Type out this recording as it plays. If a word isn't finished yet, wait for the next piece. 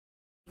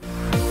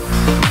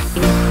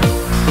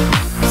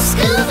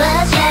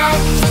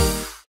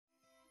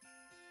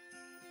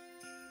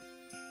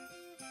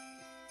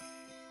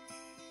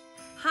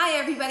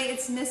everybody,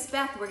 it's Miss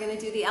Beth. We're gonna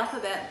do the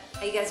alphabet.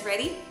 Are you guys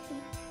ready?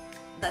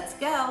 Let's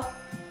go.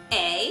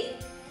 A,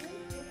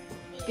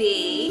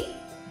 B,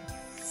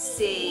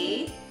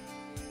 C,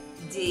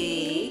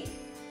 D,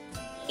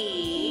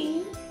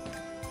 E,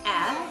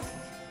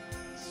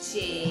 F,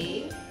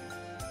 G,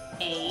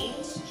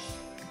 H,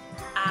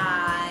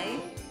 I,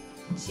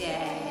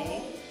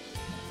 J,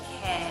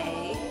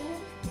 K,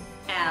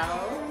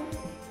 L,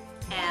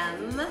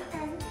 M,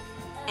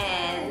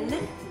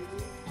 N,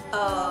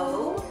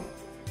 O,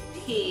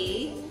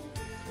 P,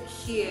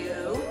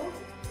 Q,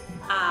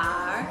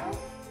 R,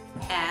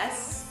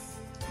 S,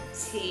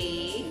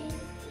 T,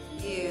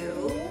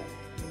 U,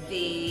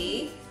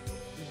 V,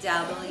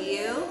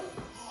 W,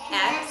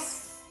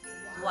 X,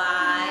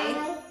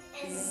 Y,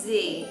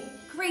 Z.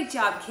 Great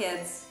job,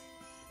 kids.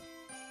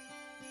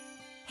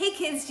 Hey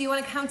kids, do you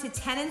want to count to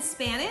 10 in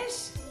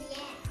Spanish? Yeah.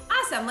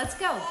 Awesome, let's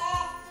go.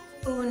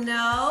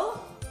 Uno,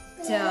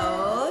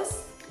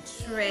 dos,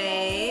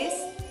 tres,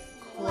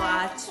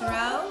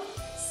 cuatro,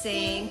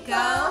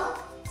 cinco,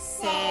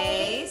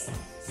 seis,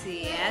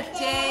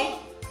 siete,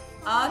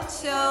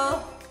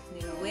 ocho,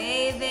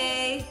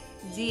 nueve,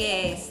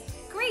 diez.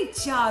 Great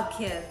job,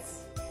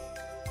 kids.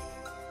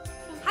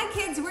 Hi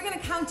kids, we're gonna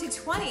count to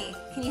 20.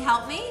 Can you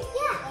help me?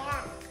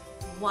 Yeah.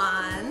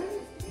 1,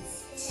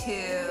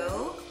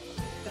 2,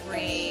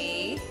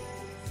 3,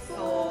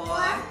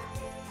 4,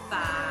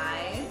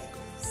 5,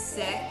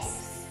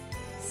 6,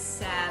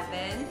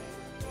 7,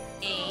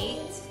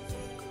 8,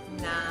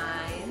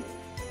 9,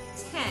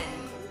 10,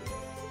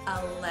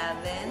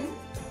 11,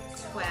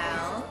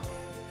 12,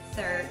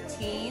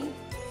 13,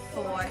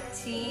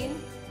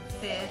 14,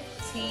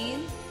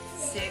 15,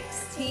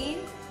 16,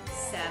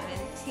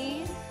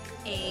 17,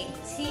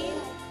 18,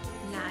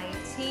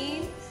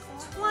 19,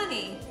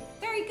 20.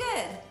 Very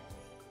good.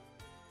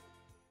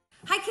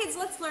 Hi kids,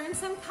 let's learn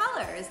some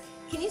colors.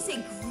 Can you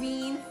say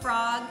green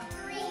frog?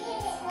 Green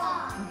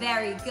frog.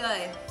 Very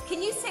good.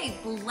 Can you say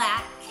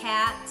black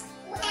cat?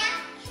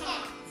 Black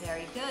cat.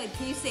 Very good.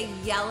 Can you say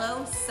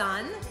yellow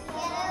sun?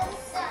 Yellow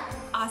sun.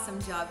 Awesome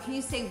job. Can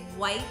you say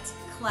white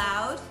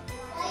cloud?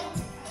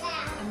 White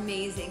cloud.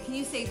 Amazing. Can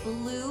you say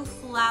blue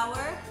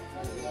flower?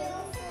 Blue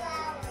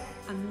flower.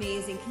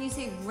 Amazing. Can you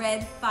say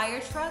red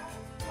fire truck?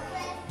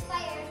 Red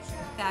fire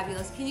truck.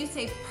 Fabulous. Can you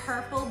say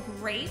purple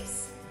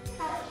grapes?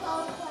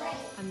 Purple grape.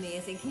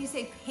 Amazing. Can you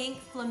say pink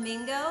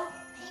flamingo?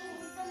 Pink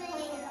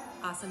flamingo.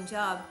 Awesome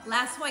job.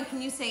 Last one.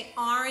 Can you say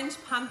orange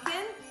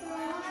pumpkin?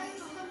 Orange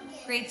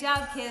pumpkin. Great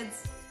job,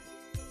 kids.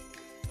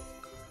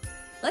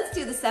 Let's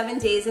do the 7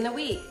 days in a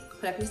week.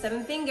 Put up your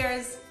 7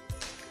 fingers.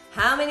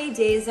 How many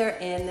days are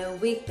in a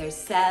week? There's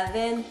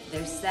 7.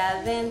 There's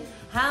 7.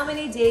 How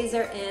many days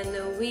are in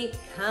a week?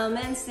 Come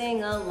and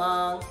sing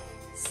along.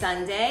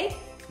 Sunday,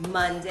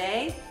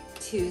 Monday,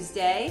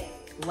 Tuesday,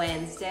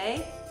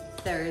 Wednesday,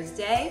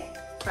 Thursday,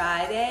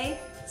 Friday,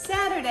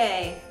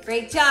 Saturday.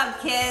 Great job,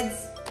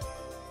 kids.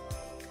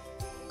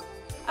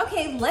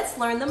 Okay, let's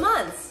learn the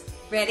months.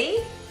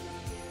 Ready?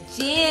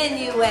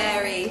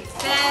 January,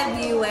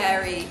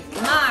 February,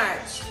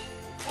 March,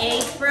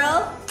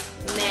 April,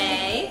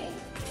 May,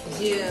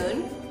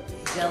 June,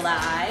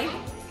 July,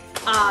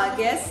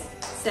 August,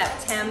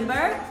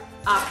 September,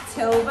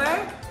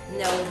 October,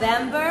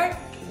 November,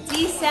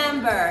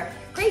 December.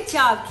 Great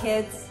job,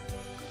 kids.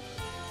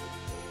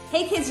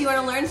 Hey kids, you want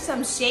to learn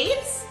some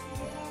shapes?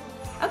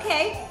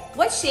 Okay,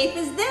 what shape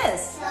is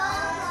this?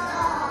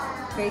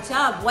 Circle. Great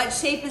job. What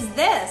shape is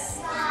this?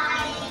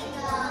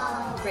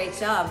 Triangle. Great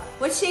job.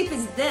 What shape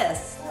is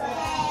this? Square.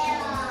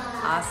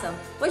 Awesome.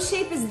 What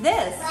shape is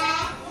this?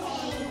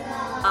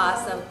 Rectangle.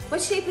 Awesome.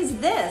 What shape is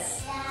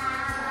this?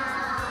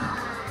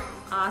 Diamond.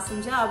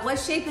 Awesome job. What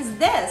shape is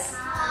this?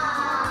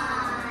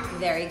 Heart.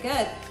 Very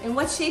good. And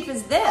what shape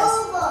is this?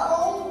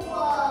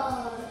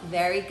 Oval.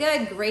 Very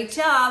good. Great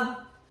job.